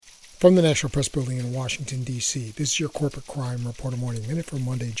From the National Press Building in Washington, D.C., this is your Corporate Crime Reporter Morning Minute for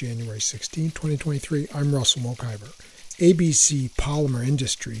Monday, January 16, 2023. I'm Russell Mokhiber. ABC Polymer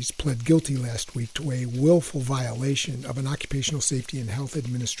Industries pled guilty last week to a willful violation of an Occupational Safety and Health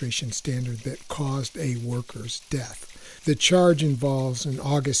Administration standard that caused a worker's death. The charge involves an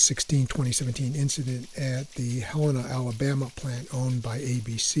August 16, 2017 incident at the Helena, Alabama plant owned by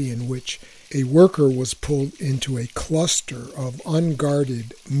ABC in which a worker was pulled into a cluster of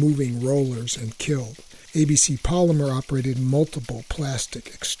unguarded moving rollers and killed. ABC Polymer operated multiple plastic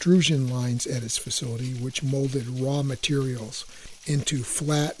extrusion lines at its facility, which molded raw materials into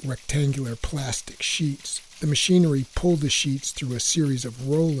flat rectangular plastic sheets. The machinery pulled the sheets through a series of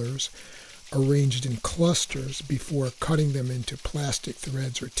rollers arranged in clusters before cutting them into plastic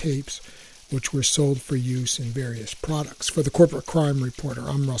threads or tapes, which were sold for use in various products. For the Corporate Crime Reporter,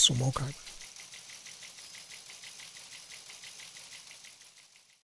 I'm Russell Mokhiber.